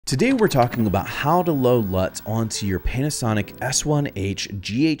Today we're talking about how to load LUTs onto your Panasonic S1H,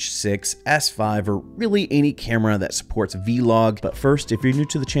 GH6, S5, or really any camera that supports vlog. But first, if you're new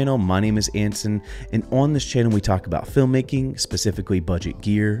to the channel, my name is Anson, and on this channel we talk about filmmaking, specifically budget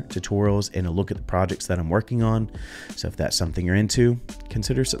gear, tutorials, and a look at the projects that I'm working on. So if that's something you're into,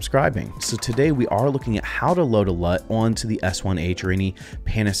 consider subscribing. So today we are looking at how to load a LUT onto the S1H or any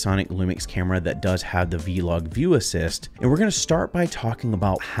Panasonic Lumix camera that does have the vlog view assist. And we're going to start by talking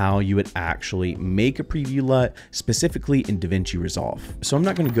about how you would actually make a preview LUT, specifically in Davinci Resolve. So I'm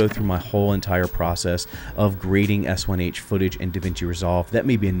not going to go through my whole entire process of grading S1H footage in Davinci Resolve. That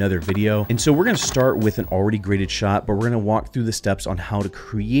may be another video. And so we're going to start with an already graded shot, but we're going to walk through the steps on how to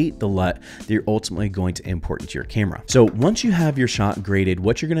create the LUT that you're ultimately going to import into your camera. So once you have your shot graded,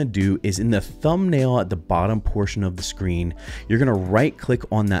 what you're going to do is in the thumbnail at the bottom portion of the screen, you're going to right click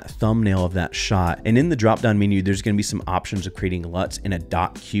on that thumbnail of that shot. And in the drop down menu, there's going to be some options of creating LUTs in a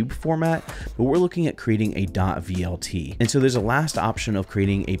 .cube format, but we're looking at creating a .vlt. And so there's a last option of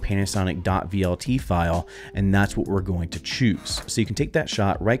creating a Panasonic .vlt file, and that's what we're going to choose. So you can take that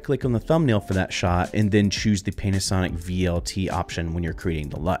shot, right click on the thumbnail for that shot, and then choose the Panasonic VLT option when you're creating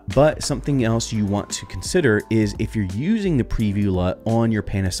the LUT. But something else you want to consider is if you're using the preview LUT on your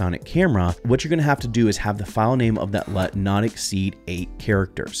Panasonic camera, what you're going to have to do is have the file name of that LUT not exceed 8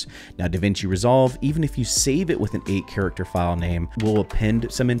 characters. Now Davinci Resolve, even if you save it with an 8-character file name, will append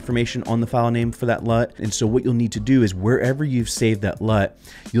some information on the file name for that LUT. And so what you'll need to do is wherever you've saved that LUT,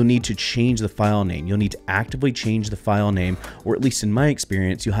 you'll need to change the file name. You'll need to actively change the file name, or at least in my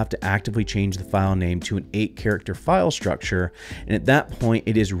experience, you'll have to actively change the file name to an 8-character file structure. And at that point,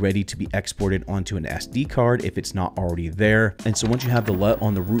 it is ready to be exported onto an SD card if it's not already there. And so once you have the LUT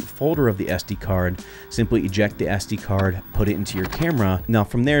on the root folder of the SD card, simply eject the SD card, put it into your camera. Now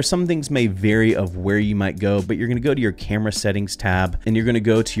from there, some things may vary of where you might go, but you're going to go to your camera settings tab, and you're going to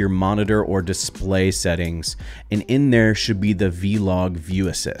go to your monitor or display settings, and in there should be the vlog view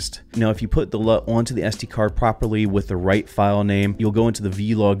assist. Now if you put the LUT onto the SD card properly with the right file name, you'll go into the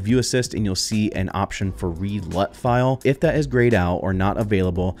vlog view assist and you'll see an option for read LUT file. If that is grayed out or not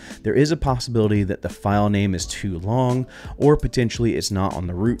available, there is a possibility that the file name is too long, or potentially it's not on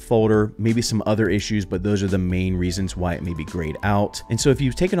the root folder, maybe some other issues, but those are the main reasons why it may be grayed out. And so if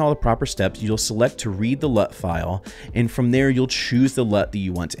you've taken all the proper steps, you'll select to read the LUT file, and from there you'll choose the LUT that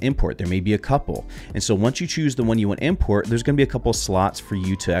you want to import. There may be a couple. And so once you choose the one you want to import, there's going to be a couple slots for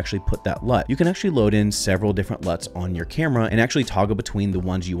you to actually put that LUT. You can actually load in several different LUTs on your camera and actually toggle between the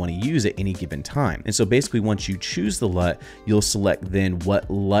ones you want to use at any given time. And so basically once you choose the LUT, you'll select then what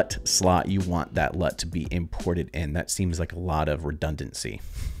LUT slot you want that LUT to be imported in. That seems like a lot of redundancy.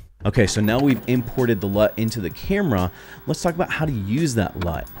 Okay, so now we've imported the LUT into the camera. Let's talk about how to use that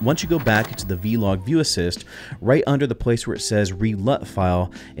LUT. Once you go back into the vlog view assist, right under the place where it says read LUT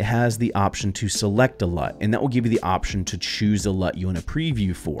file, it has the option to select a LUT, and that will give you the option to choose the LUT you want to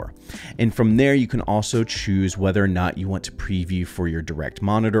preview for. And from there, you can also choose whether or not you want to preview for your direct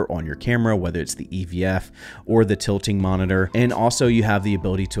monitor on your camera, whether it's the EVF or the tilting monitor. And also you have the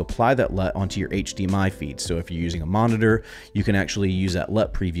ability to apply that LUT onto your HDMI feed. So if you're using a monitor, you can actually use that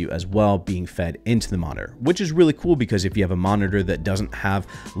LUT preview as well being fed into the monitor, which is really cool because if you have a monitor that doesn't have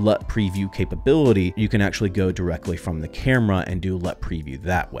LUT preview capability, you can actually go directly from the camera and do LUT preview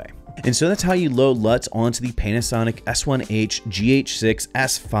that way. And so that's how you load LUTs onto the Panasonic S1H, GH6,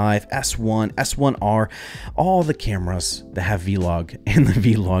 S5, S1, S1R, all the cameras that have vlog and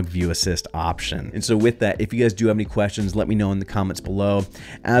the vlog view assist option. And so with that, if you guys do have any questions, let me know in the comments below.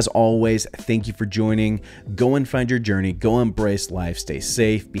 As always, thank you for joining. Go and find your journey, go embrace life, stay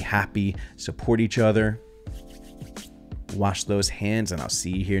safe, be happy, support each other, wash those hands, and I'll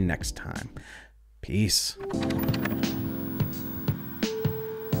see you here next time. Peace.